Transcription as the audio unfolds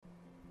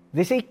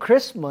They say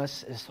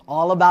Christmas is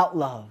all about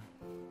love.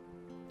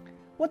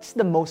 What's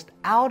the most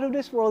out of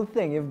this world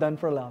thing you've done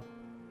for love?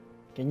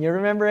 Can you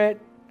remember it?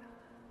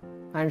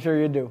 I'm sure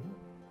you do.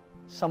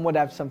 Some would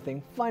have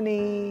something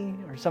funny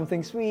or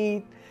something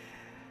sweet,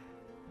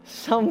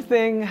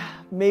 something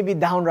maybe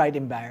downright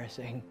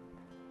embarrassing.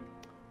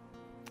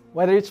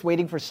 Whether it's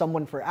waiting for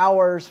someone for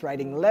hours,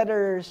 writing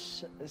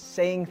letters,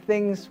 saying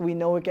things we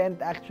know we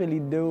can't actually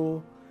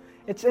do.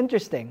 It's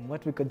interesting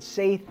what we could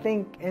say,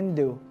 think, and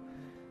do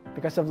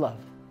because of love.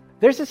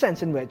 There's a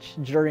sense in which,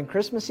 during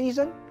Christmas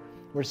season,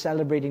 we're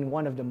celebrating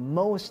one of the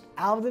most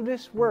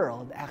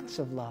out-of-this-world acts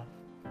of love.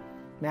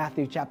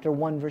 Matthew chapter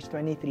 1 verse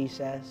 23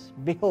 says,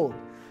 "Behold,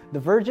 the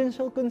virgin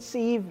shall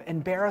conceive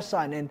and bear a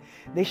son, and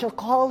they shall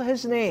call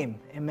his name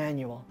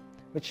Emmanuel,"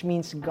 which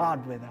means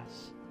God with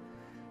us.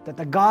 That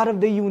the God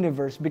of the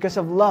universe, because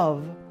of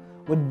love,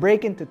 would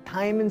break into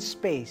time and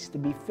space to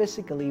be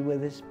physically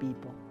with his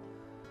people.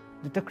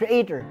 That the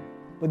Creator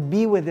would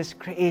be with his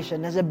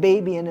creation as a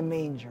baby in a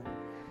manger.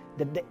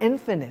 That the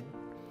infinite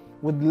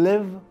would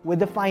live with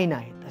the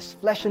finite as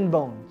flesh and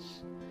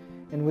bones,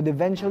 and would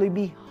eventually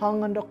be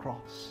hung on the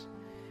cross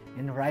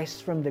and rise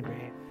from the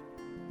grave.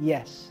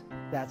 Yes,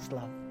 that's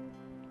love.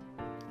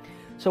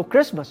 So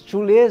Christmas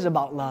truly is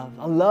about love,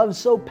 a love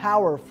so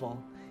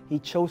powerful, He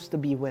chose to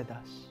be with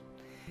us.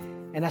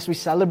 And as we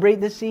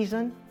celebrate this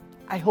season,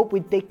 I hope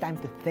we take time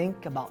to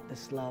think about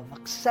this love,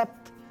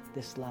 accept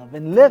this love,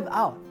 and live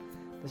out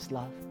this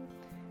love.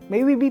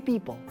 May we be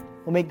people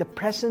who make the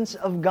presence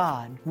of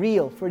God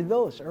real for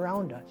those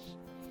around us.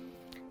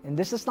 And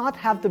this does not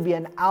have to be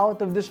an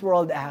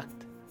out-of-this-world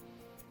act.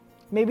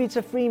 Maybe it's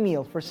a free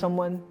meal for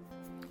someone,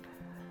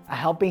 a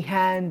helping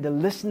hand, the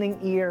listening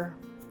ear.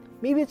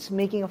 Maybe it's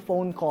making a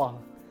phone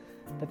call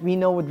that we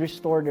know would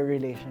restore the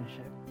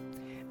relationship.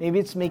 Maybe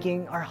it's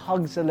making our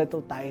hugs a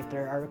little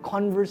tighter, our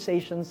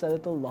conversations a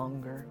little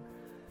longer.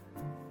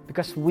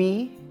 Because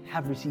we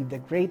have received the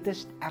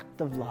greatest act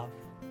of love,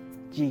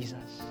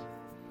 Jesus.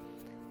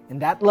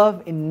 And that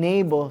love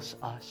enables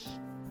us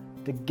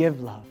to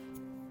give love.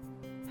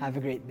 Have a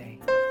great day.